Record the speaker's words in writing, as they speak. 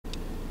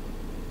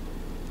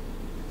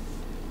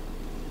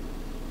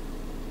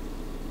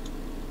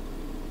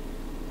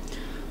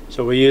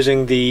So we're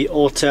using the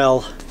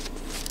Autel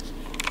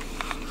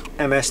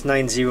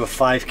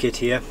MS905 kit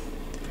here.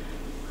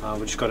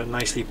 We've just got it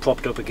nicely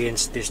propped up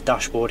against this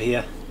dashboard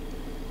here.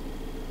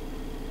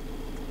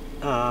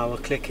 We'll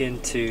click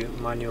into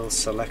manual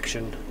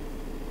selection,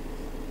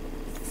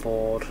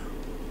 Ford.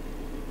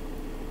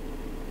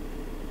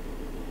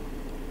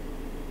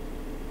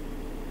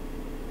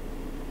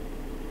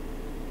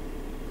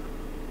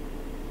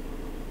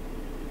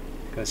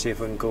 Gonna see if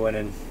we can go in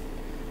and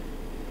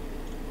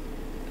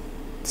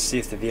see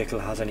if the vehicle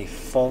has any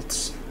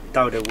faults.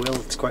 Doubt it will,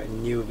 it's quite a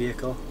new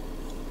vehicle.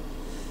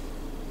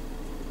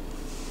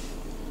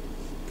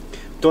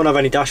 Don't have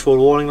any dashboard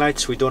warning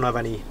lights, we don't have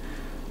any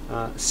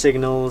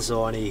signals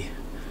or any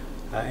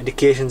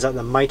indications that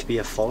there might be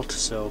a fault.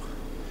 So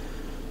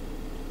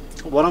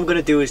what I'm going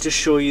to do is just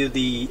show you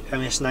the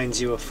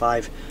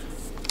MS905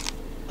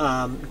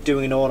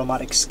 doing an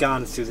automatic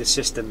scan through the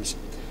systems,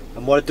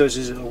 and what it does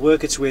is it'll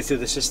work its way through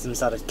the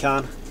systems that it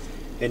can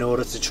in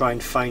order to try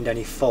and find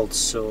any faults.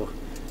 So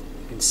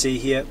you can see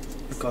here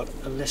we've got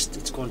a list,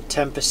 it's going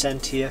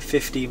 10% here,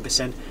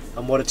 15%,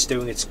 and what it's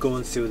doing, it's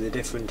going through the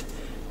different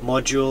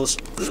modules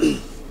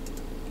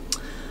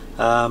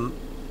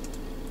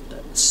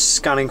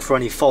scanning for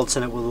any faults,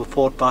 and it will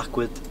report back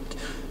with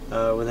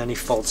any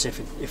faults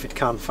if it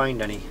can't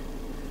find any.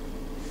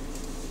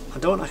 I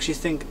don't actually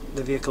think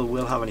the vehicle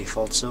will have any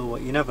faults, so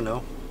you never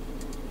know.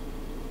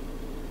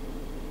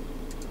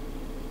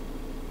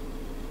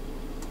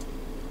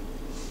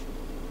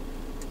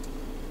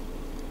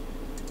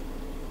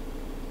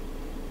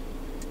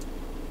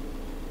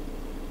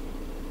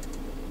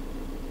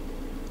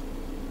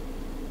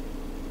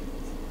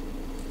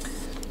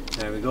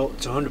 There we go,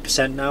 it's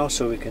 100% now,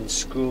 so we can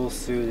scroll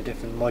through the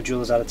different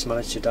modules that it's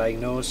managed to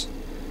diagnose.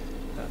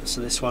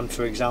 So this one,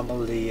 for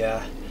example,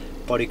 the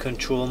body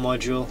control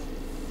module,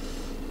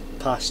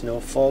 passed no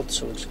fault,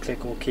 so we'll just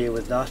click OK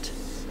with that.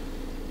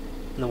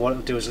 And then what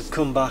it'll do is it'll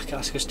come back,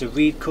 ask us to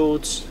read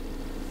codes.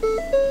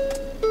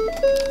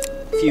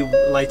 A few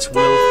lights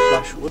will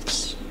flash.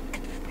 Whoops.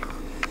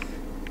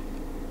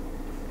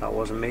 That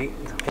wasn't me.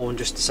 The horn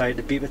just decided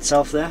to beep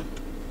itself there.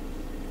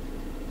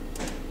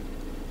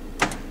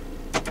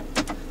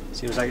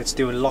 Seems like it's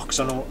doing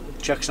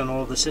checks on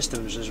all of the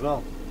systems as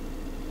well.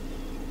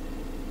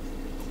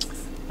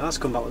 Now let's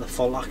come back with a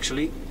fault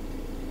actually.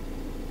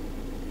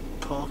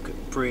 Park,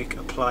 brake,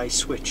 apply,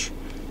 switch.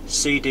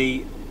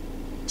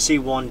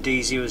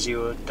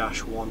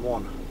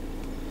 C1D00-11.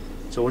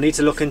 So we'll need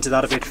to look into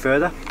that a bit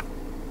further.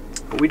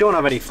 But we don't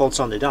have any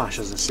faults on the dash,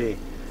 as I say.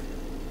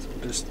 So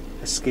we'll just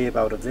escape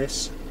out of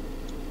this.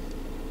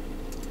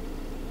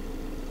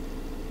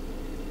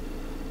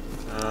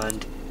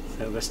 And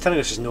it's telling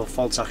us there's no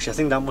faults actually. I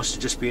think that must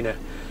have just been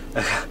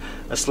a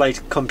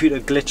slight computer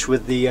glitch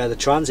with the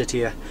transit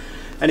here.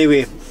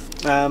 Anyway,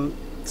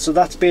 so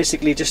that's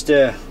basically just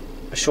a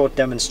short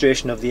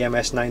demonstration of the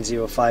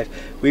MS905.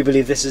 We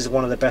believe this is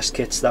one of the best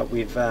kits that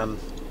we've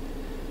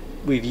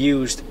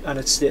used, and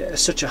it's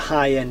such a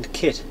high-end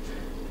kit.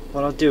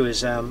 What I'll do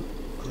is I'm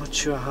not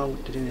sure how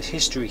to do this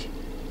history.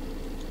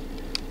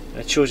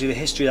 It shows you the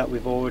history that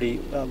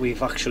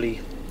we've actually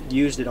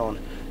used it on.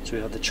 So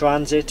we've had the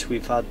Transit,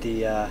 we've had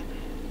the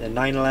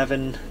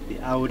 911, the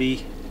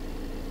Audi,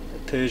 the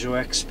Peugeot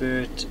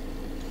Expert,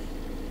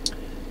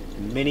 the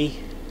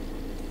Mini,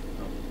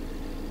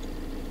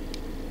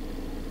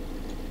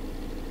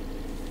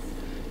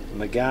 the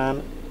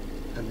Megane,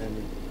 and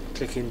then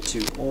click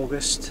into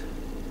August.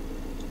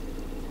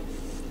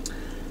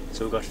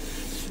 So we've got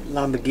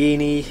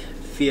Lamborghini,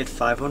 Fiat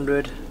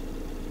 500,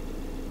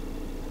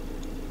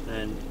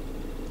 and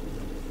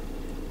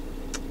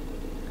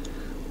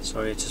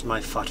sorry, it's just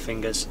my fat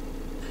fingers.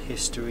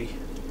 History.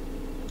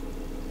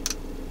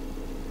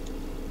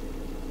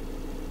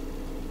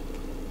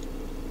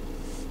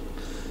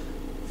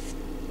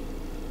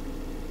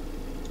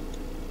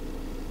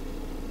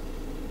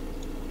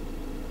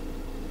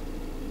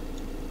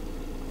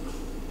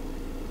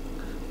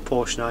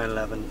 Porsche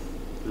 911,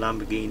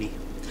 Lamborghini.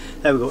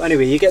 There we go.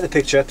 Anyway, you get the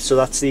picture. So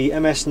that's the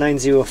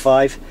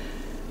MS905.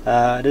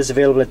 It is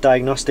available at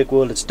Diagnostic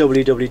World. It's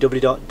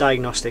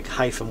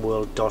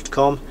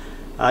www.diagnostic-world.com.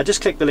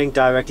 Just click the link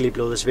directly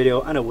below this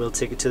video and it will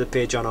take you to the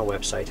page on our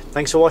website.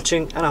 Thanks for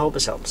watching, and I hope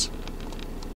this helps.